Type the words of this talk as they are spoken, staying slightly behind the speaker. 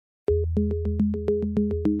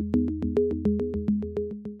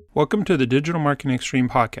Welcome to the Digital Marketing Extreme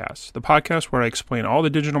podcast, the podcast where I explain all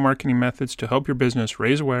the digital marketing methods to help your business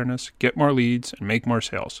raise awareness, get more leads, and make more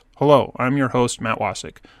sales. Hello, I'm your host, Matt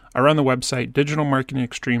Wasik. I run the website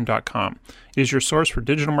digitalmarketingextreme.com. It is your source for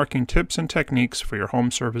digital marketing tips and techniques for your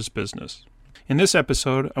home service business. In this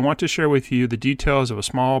episode, I want to share with you the details of a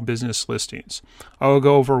small business listings. I will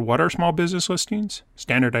go over what are small business listings,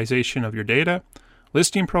 standardization of your data,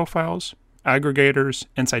 listing profiles, aggregators,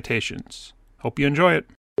 and citations. Hope you enjoy it.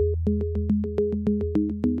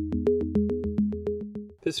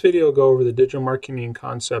 This video will go over the digital marketing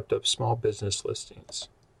concept of small business listings.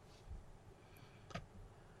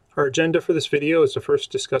 Our agenda for this video is to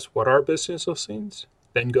first discuss what are business listings,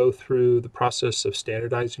 then go through the process of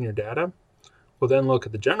standardizing your data. We'll then look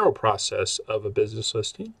at the general process of a business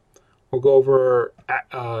listing. We'll go over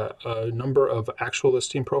a number of actual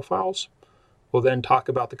listing profiles. We'll then talk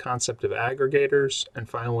about the concept of aggregators, and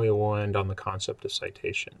finally we'll end on the concept of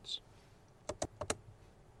citations.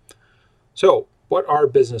 So, what are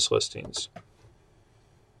business listings?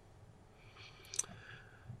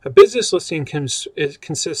 A business listing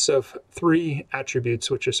consists of three attributes,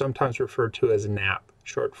 which are sometimes referred to as NAP,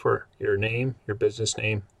 short for your name, your business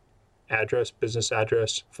name, address, business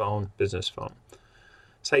address, phone, business phone.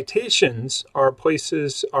 Citations are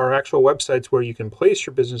actual websites where you can place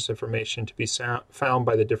your business information to be found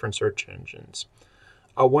by the different search engines.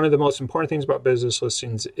 One of the most important things about business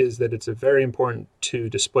listings is that it's very important to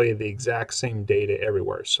display the exact same data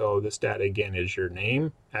everywhere. So this data, again, is your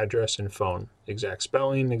name, address, and phone. Exact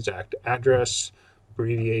spelling, exact address,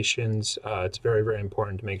 abbreviations. It's very, very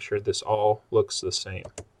important to make sure this all looks the same.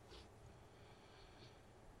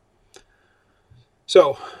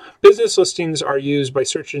 So business listings are used by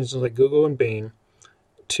search engines like Google and Bing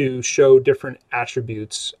to show different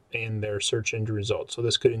attributes in their search engine results. So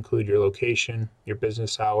this could include your location, your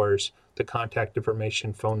business hours, the contact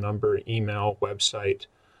information, phone number, email, website.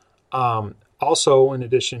 Also, in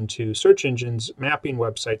addition to search engines, mapping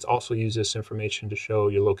websites also use this information to show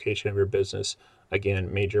your location of your business.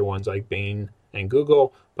 Again, major ones like Bing and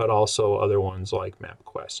Google, but also other ones like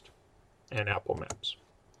MapQuest and Apple Maps.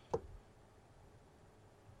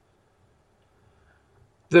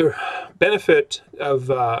 The benefit of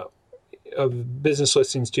business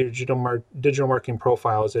listings to your digital marketing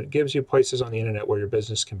profile is that it gives you places on the internet where your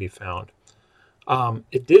business can be found.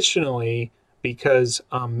 Additionally, because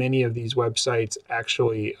many of these websites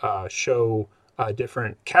actually show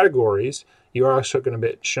different categories, you're also going to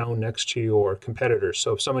be shown next to your competitors.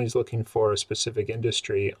 So if somebody's looking for a specific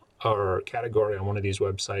industry or category on one of these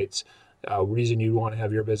websites, reason you want to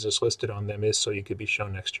have your business listed on them is so you could be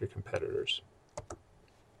shown next to your competitors.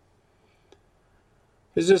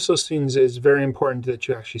 Business listings is very important that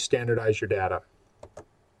you actually standardize your data.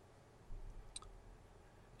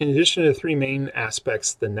 In addition to the three main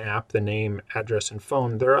aspects, the NAP, the name, address, and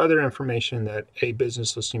phone, there are other information that a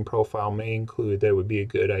business listing profile may include that would be a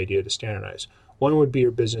good idea to standardize. One would be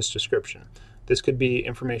your business description. This could be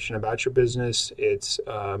information about your business, its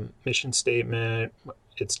mission statement,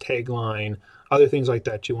 its tagline, other things like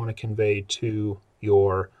that you want to convey to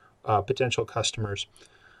your potential customers.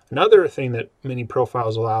 Another thing that many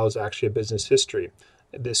profiles allow is actually a business history.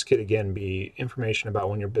 This could, again, be information about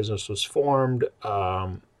when your business was formed,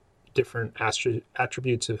 different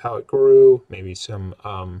attributes of how it grew, maybe some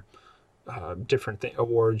different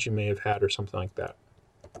awards you may have had or something like that.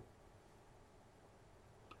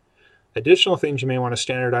 Additional things you may want to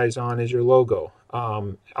standardize on is your logo.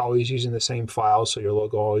 Always using the same file, so your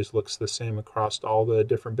logo always looks the same across all the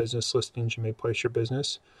different business listings you may place your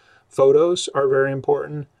business. Photos are very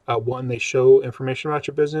important. One, they show information about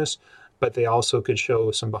your business, but they also could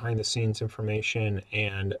show some behind-the-scenes information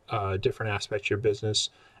and different aspects of your business.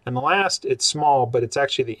 And the last, it's small, but it's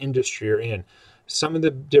actually the industry you're in. Some of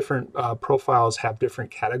the different profiles have different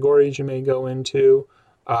categories you may go into,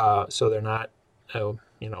 so they're not,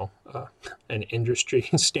 an industry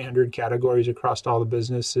standard categories across all the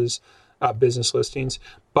business listings.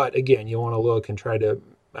 But again, you want to look and try to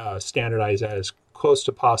standardize that as close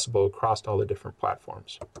to possible across all the different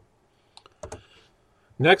platforms.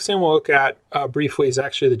 Next thing we'll look at briefly is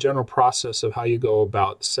actually the general process of how you go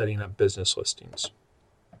about setting up business listings.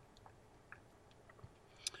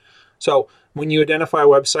 So when you identify a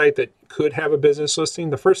website that could have a business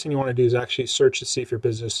listing, the first thing you want to do is actually search to see if your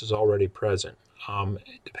business is already present.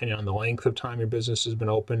 Depending on the length of time your business has been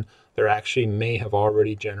open, there actually may have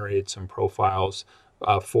already generated some profiles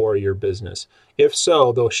for your business. If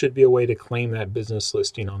so, there should be a way to claim that business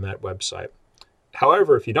listing on that website.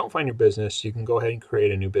 However, if you don't find your business, you can go ahead and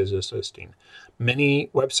create a new business listing. Many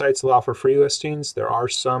websites allow for free listings. There are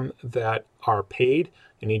some that are paid.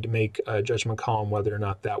 You need to make a judgment call on whether or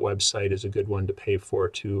not that website is a good one to pay for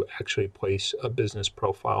to actually place a business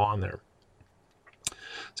profile on there.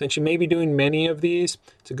 Since you may be doing many of these,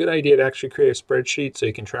 it's a good idea to actually create a spreadsheet so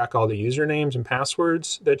you can track all the usernames and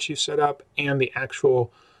passwords that you set up and the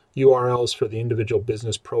actual URLs for the individual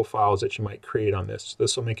business profiles that you might create on this.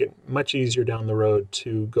 This will make it much easier down the road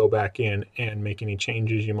to go back in and make any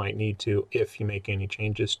changes you might need to if you make any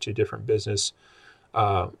changes to different business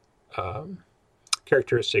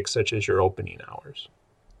characteristics such as your opening hours.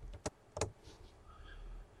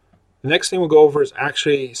 The next thing we'll go over is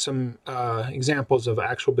actually some examples of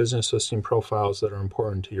actual business listing profiles that are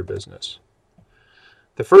important to your business.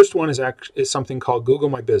 The first one is something called Google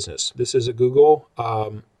My Business. This is a Google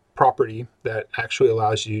property that actually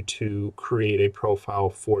allows you to create a profile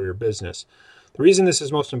for your business. The reason this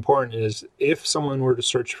is most important is if someone were to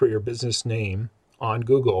search for your business name on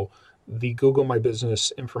Google, the Google My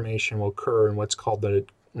Business information will occur in what's called the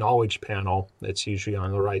knowledge panel that's usually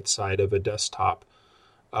on the right side of a desktop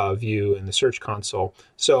view in the search console.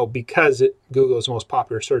 So because Google is the most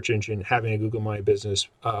popular search engine, having a Google My Business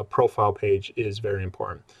profile page is very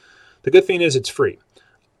important. The good thing is it's free.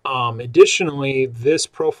 Additionally, this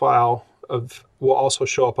profile will also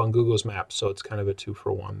show up on Google's Maps, so it's kind of a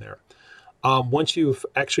 2-for-1 there. Once you've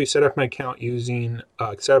actually set up an account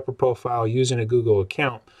set up a profile using a Google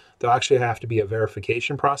account, there'll actually have to be a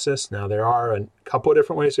verification process. Now, there are a couple of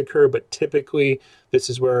different ways to occur, but typically this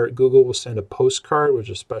is where Google will send a postcard, which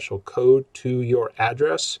is a special code, to your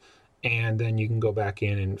address, and then you can go back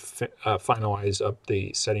in and finalize up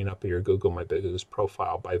the setting up of your Google My Business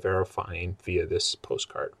profile by verifying via this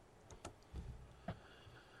postcard.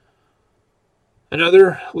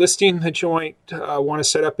 Another listing that you might want to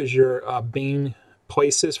set up is your Bing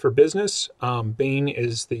Places for Business. Bing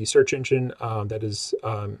is the search engine that is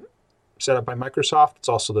set up by Microsoft. It's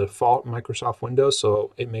also the default Microsoft Windows,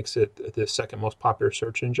 so it makes it the second most popular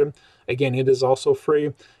search engine. Again, it is also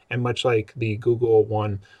free, and much like the Google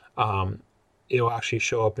one, it'll actually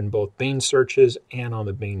show up in both Bing searches and on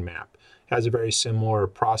the Bing map. It has a very similar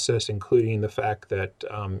process, including the fact that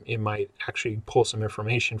it might actually pull some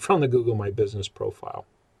information from the Google My Business profile.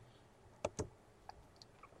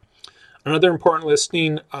 Another important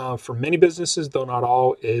listing for many businesses, though not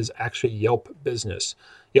all, is actually Yelp Business.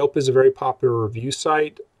 Yelp is a very popular review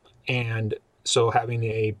site, and so having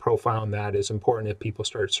a profile on that is important if people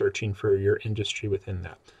start searching for your industry within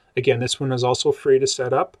that. Again, this one is also free to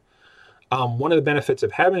set up. One of the benefits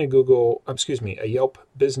of having a Yelp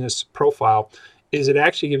Business profile is it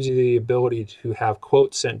actually gives you the ability to have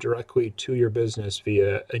quotes sent directly to your business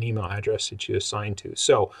via an email address that you assign to.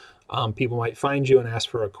 So people might find you and ask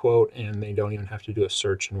for a quote, and they don't even have to do a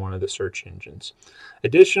search in one of the search engines.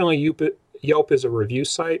 Additionally, Yelp is a review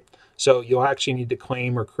site, so you'll actually need to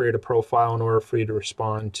claim or create a profile in order for you to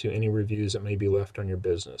respond to any reviews that may be left on your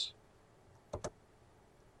business.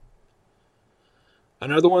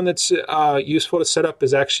 Another one that's useful to set up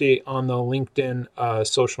is actually on the LinkedIn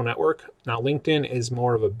social network. Now, LinkedIn is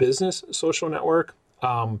more of a business social network,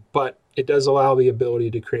 but it does allow the ability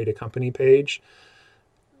to create a company page,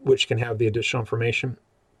 which can have the additional information.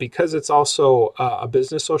 Because it's also a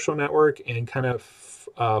business social network and kind of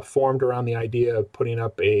formed around the idea of putting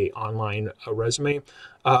up a resume,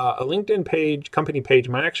 a LinkedIn page, company page,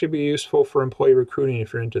 might actually be useful for employee recruiting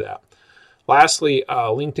if you're into that. Lastly,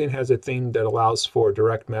 LinkedIn has a thing that allows for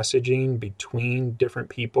direct messaging between different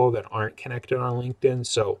people that aren't connected on LinkedIn,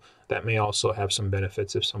 so that may also have some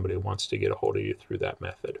benefits if somebody wants to get a hold of you through that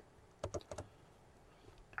method.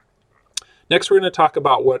 Next, we're going to talk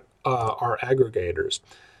about what are aggregators.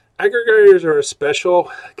 Aggregators are a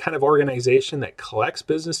special kind of organization that collects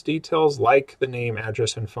business details like the name,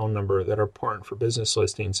 address, and phone number that are important for business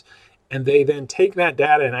listings. And they then take that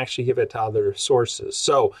data and actually give it to other sources.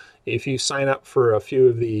 So if you sign up for a few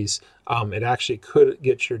of these, it actually could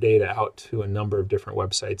get your data out to a number of different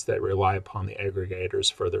websites that rely upon the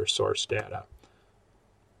aggregators for their source data.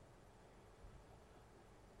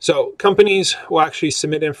 So companies will actually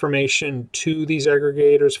submit information to these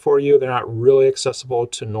aggregators for you. They're not really accessible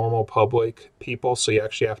to normal public people, so you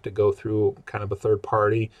actually have to go through kind of a third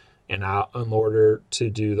party in order to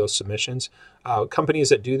do those submissions. Companies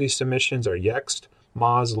that do these submissions are Yext,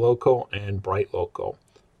 Moz Local, and Bright Local.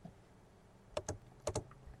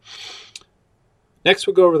 Next,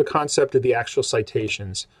 we'll go over the concept of the actual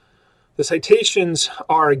citations. The citations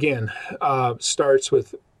are, again, starts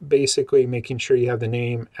with basically making sure you have the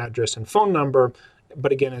name, address, and phone number,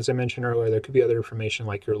 But again, as I mentioned earlier, there could be other information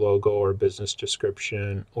like your logo or business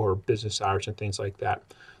description or business hours and things like that.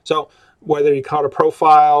 So whether you call it a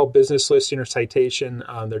profile, business listing, or citation,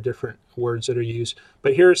 there are different words that are used.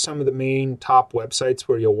 But here are some of the main top websites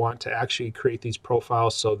where you'll want to actually create these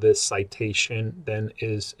profiles so this citation then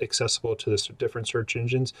is accessible to the different search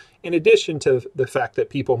engines, in addition to the fact that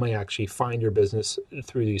people may actually find your business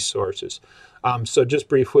through these sources. So just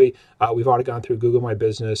briefly, we've already gone through Google My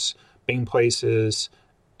Business, Bing Places,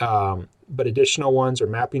 but additional ones are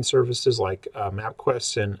mapping services like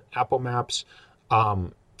MapQuest and Apple Maps,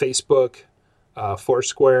 Facebook,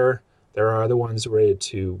 Foursquare. There are other ones related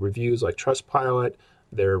to reviews like Trustpilot.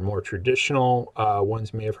 There are more traditional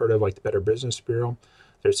ones you may have heard of like the Better Business Bureau.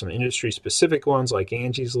 There's some industry-specific ones like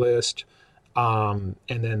Angie's List, and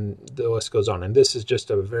then the list goes on. And this is just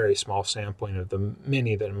a very small sampling of the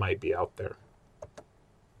many that might be out there.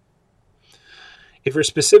 If you're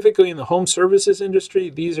specifically in the home services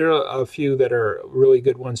industry, these are a few that are really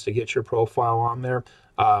good ones to get your profile on there.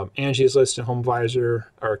 Angie's List and HomeVisor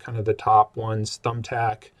are kind of the top ones.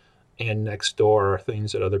 Thumbtack and Nextdoor are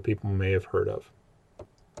things that other people may have heard of.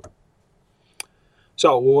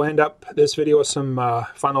 So we'll end up this video with some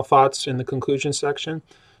final thoughts in the conclusion section.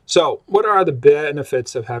 So what are the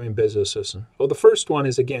benefits of having Business Assistant? Well, the first one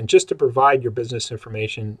is, again, just to provide your business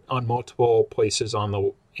information on multiple places on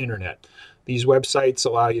the internet. These websites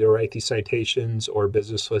allow you to write these citations or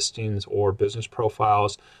business listings or business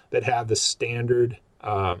profiles that have the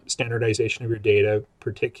standardization of your data,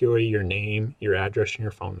 particularly your name, your address, and your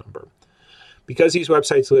phone number. Because these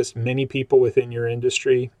websites list many people within your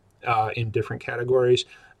industry in different categories,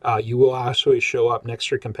 you will actually show up next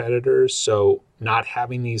to your competitors. So not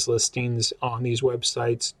having these listings on these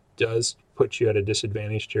websites does put you at a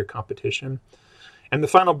disadvantage to your competition. And the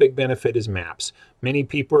final big benefit is maps. Many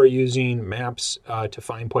people are using maps to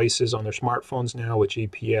find places on their smartphones now with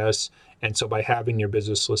GPS. And so by having your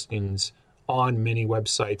business listings on many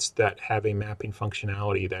websites that have a mapping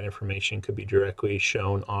functionality, that information could be directly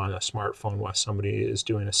shown on a smartphone while somebody is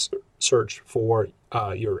doing a search for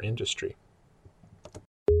your industry.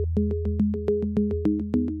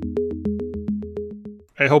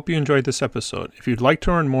 I hope you enjoyed this episode. If you'd like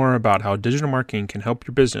to learn more about how digital marketing can help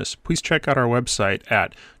your business, please check out our website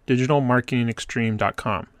at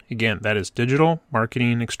digitalmarketingextreme.com. Again, that is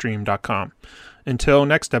digitalmarketingextreme.com. Until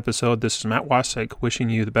next episode, this is Matt Wasik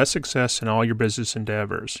wishing you the best success in all your business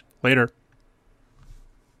endeavors. Later.